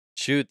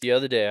Shoot, the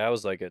other day I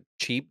was like a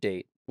cheap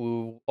date.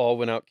 We all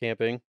went out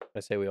camping. I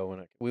say we all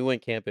went out. We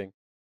went camping.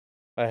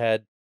 I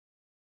had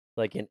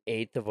like an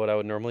eighth of what I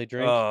would normally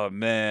drink, Oh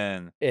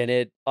man.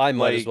 and I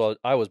might as Like well.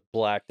 I was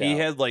blacked he out.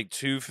 had like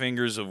 2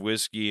 fingers of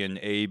whiskey and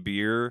a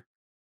beer,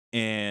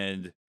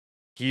 and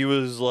he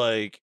was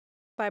like,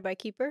 Bye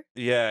keeper.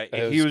 yeah,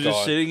 I he was was just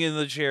gone. sitting in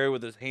the chair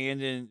with his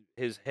head in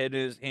his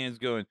hands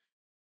going,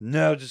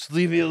 "No, just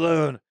leave me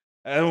alone.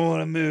 I don't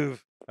want to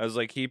move." I was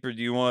like, "Keeper,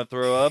 do you want to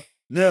throw up?"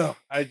 "No,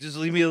 I just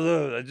leave me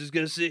alone. I just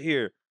gotta sit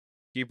here."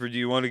 "Keeper, do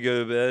you want to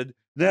go to bed?"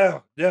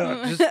 "No,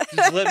 just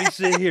let me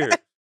sit here."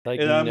 Like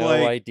And I'm no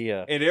like,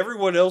 idea. and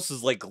everyone else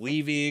is like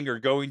leaving or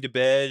going to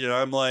bed, and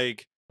I'm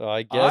like, So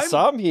I guess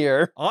I'm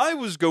here. I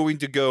was going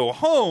to go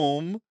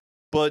home,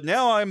 but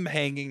now I'm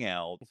hanging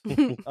out.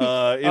 I'm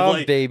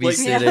Like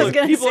babysitting. Yeah, I was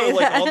gonna people say are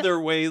like that. on their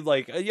way,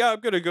 like, yeah,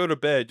 I'm gonna go to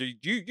bed.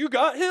 You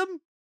got him?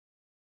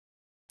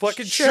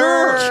 Fucking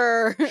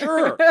Sure.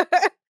 sure.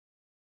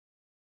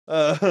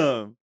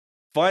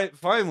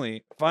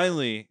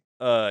 Finally,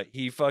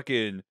 he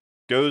fucking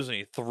goes and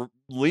he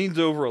leans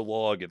over a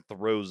log and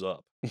throws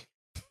up.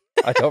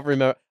 I don't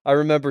remember. I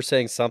remember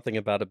saying something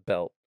about a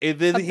belt And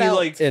then A he belt.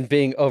 like and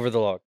being over the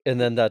log, and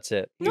then that's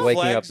it. He Waking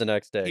up flags- the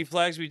next day. he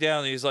flags me down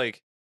and he's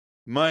like,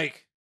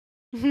 "Mike,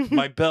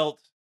 my belt,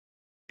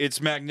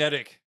 it's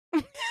magnetic."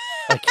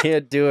 I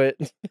can't do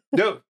it.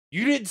 No,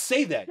 you didn't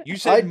say that. You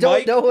said I don't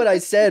Mike, know what I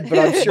said, but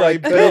I'm sure I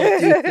My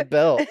couldn't do the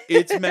belt.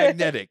 it's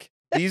magnetic.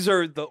 These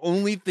are the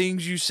only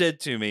things you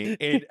said to me,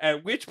 and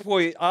at which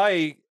point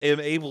I am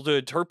able to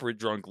interpret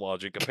drunk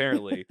logic,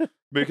 apparently,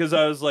 because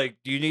I was like,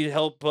 "Do you need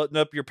help button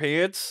up your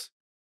pants?"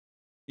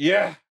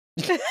 "Yeah."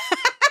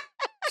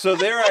 So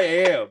there I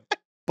am,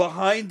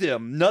 behind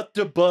him, nut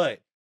to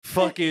butt,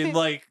 fucking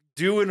like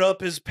doing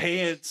up his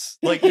pants,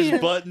 like his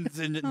buttons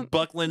and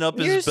buckling up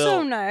You're his belt.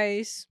 so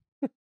nice.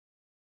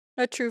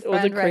 A true friend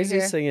Well, the right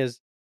craziest here. thing is,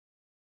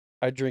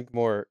 I drink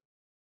more,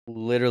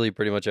 literally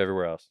pretty much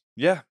everywhere else.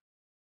 Yeah.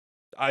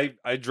 I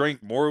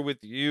drank more with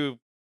you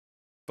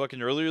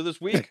fucking earlier this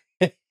week.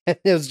 It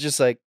was just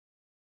like,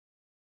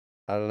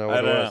 I don't know what I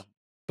it don't was. know.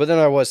 But then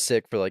I was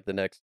sick for like the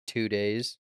next 2 days.